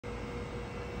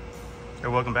Hey,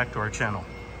 welcome back to our channel.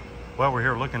 While we're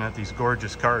here looking at these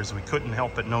gorgeous cars, we couldn't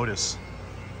help but notice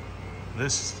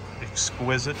this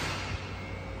exquisite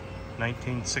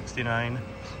 1969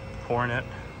 Coronet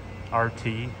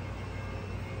RT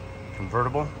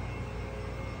convertible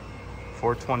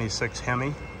 426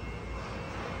 Hemi,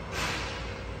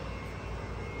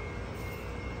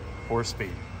 4-speed.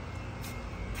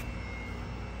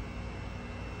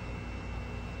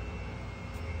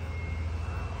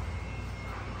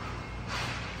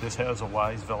 This has a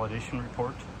WISE validation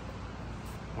report.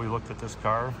 We looked at this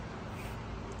car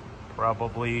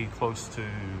probably close to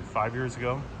 5 years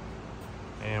ago,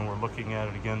 and we're looking at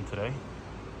it again today.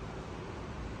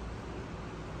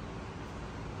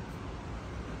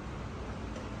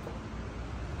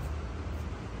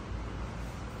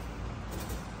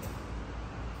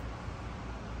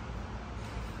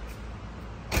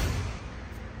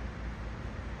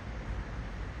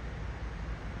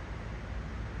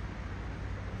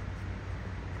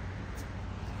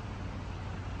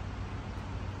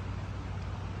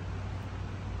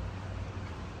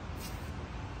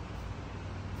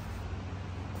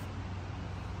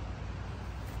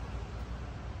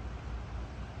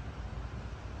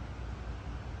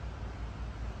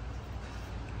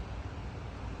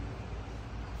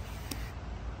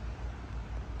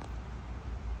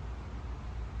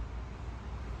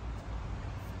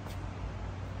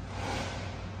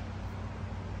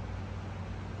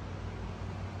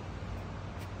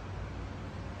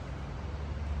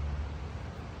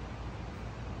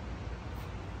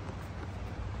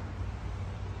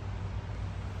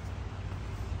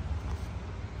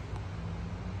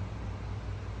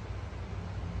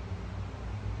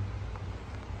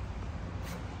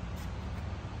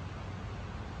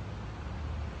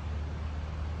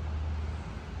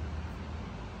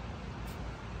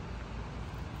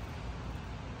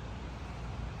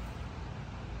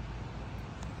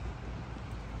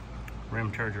 Ram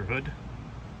Charger hood,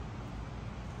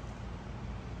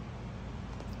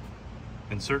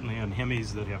 and certainly on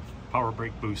Hemis that have power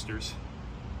brake boosters,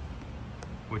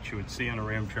 which you would see on a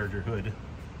Ram Charger hood,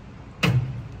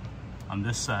 on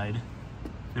this side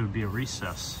there would be a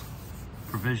recess,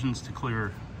 provisions to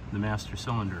clear the master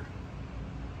cylinder.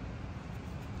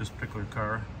 This particular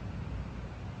car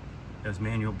has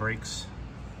manual brakes,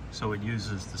 so it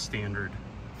uses the standard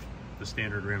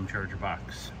Ram Charger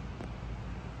box.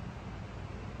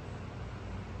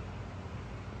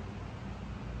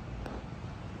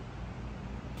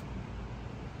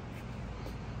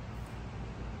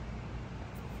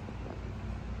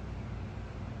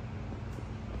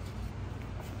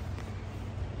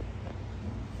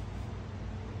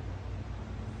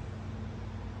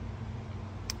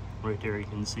 Right there you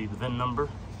can see the VIN number.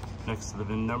 Next to the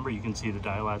VIN number you can see the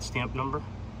dial-out stamp number.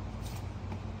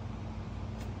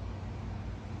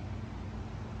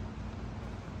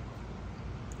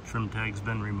 Trim tag's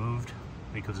been removed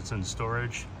because it's in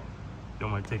storage.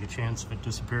 Don't want to take a chance of it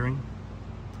disappearing.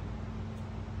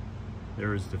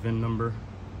 There is the VIN number.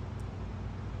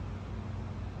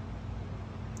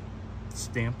 It's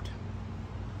stamped.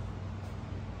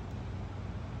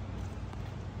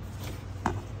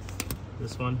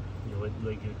 This one,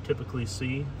 like you typically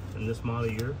see in this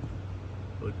model year,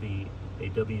 would be a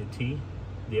WT.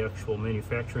 The actual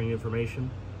manufacturing information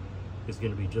is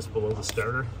going to be just below the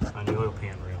starter on the oil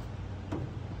pan rail.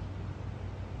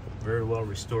 Very well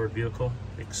restored vehicle,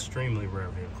 extremely rare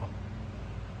vehicle.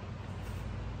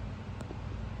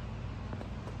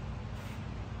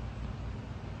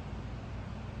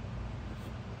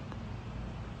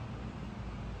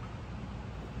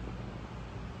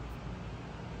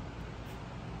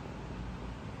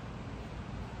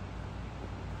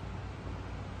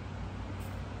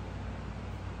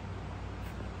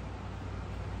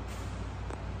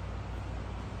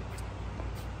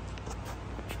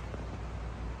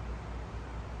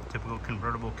 Typical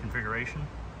convertible configuration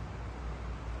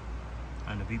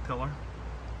on the V-pillar,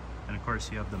 and of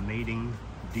course you have the mating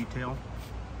detail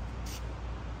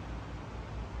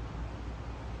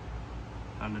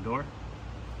on the door.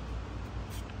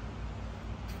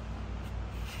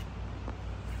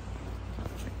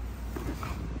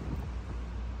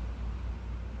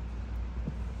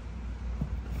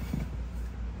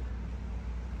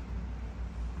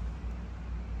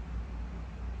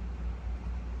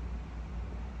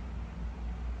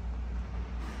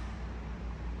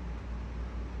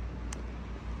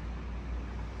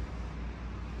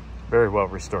 Very well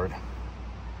restored.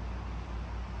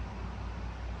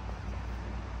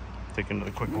 Taking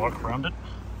another quick walk around it.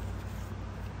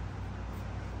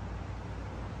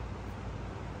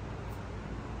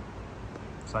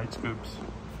 Side scoops.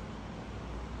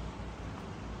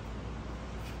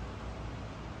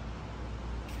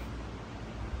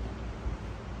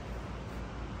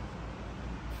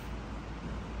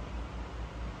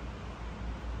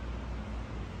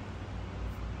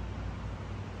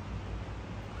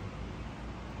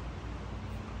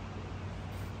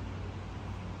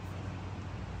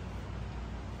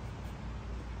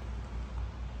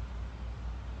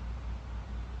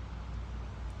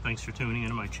 Thanks for tuning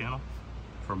into my channel.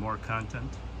 For more content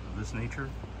of this nature,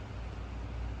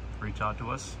 reach out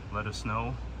to us, let us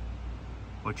know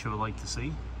what you would like to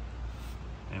see,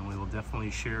 and we will definitely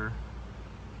share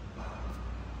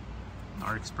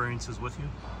our experiences with you.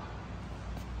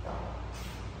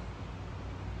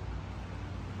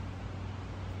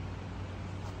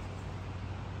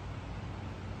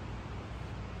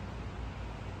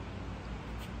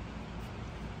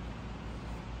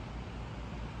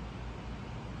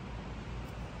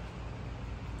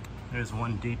 There's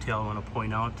one detail I want to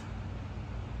point out.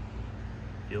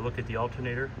 If you look at the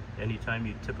alternator, anytime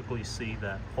you typically see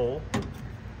that hole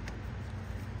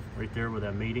right there where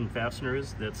that mating fastener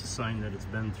is, that's a sign that it's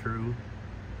been through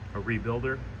a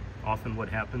rebuilder. Often what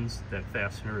happens, that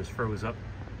fastener is froze up,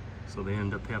 so they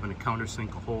end up having to countersink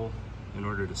a hole in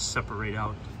order to separate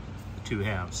out the two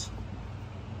halves.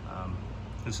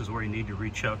 This is where you need to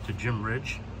reach out to Jim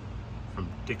Ridge from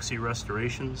Dixie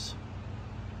Restorations.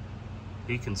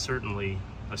 He can certainly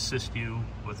assist you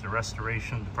with the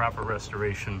restoration, the proper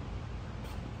restoration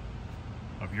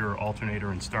of your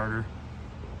alternator and starter.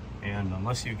 And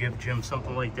unless you give Jim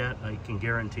something like that, I can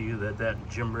guarantee you that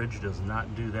Jim Ridge does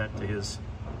not do that to his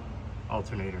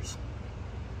alternators.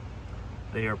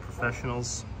 They are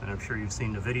professionals, and I'm sure you've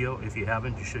seen the video. If you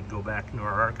haven't, you should go back into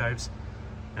our archives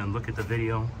and look at the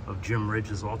video of Jim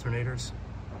Ridge's alternators.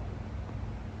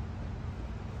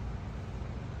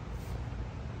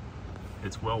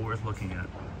 It's well worth looking at.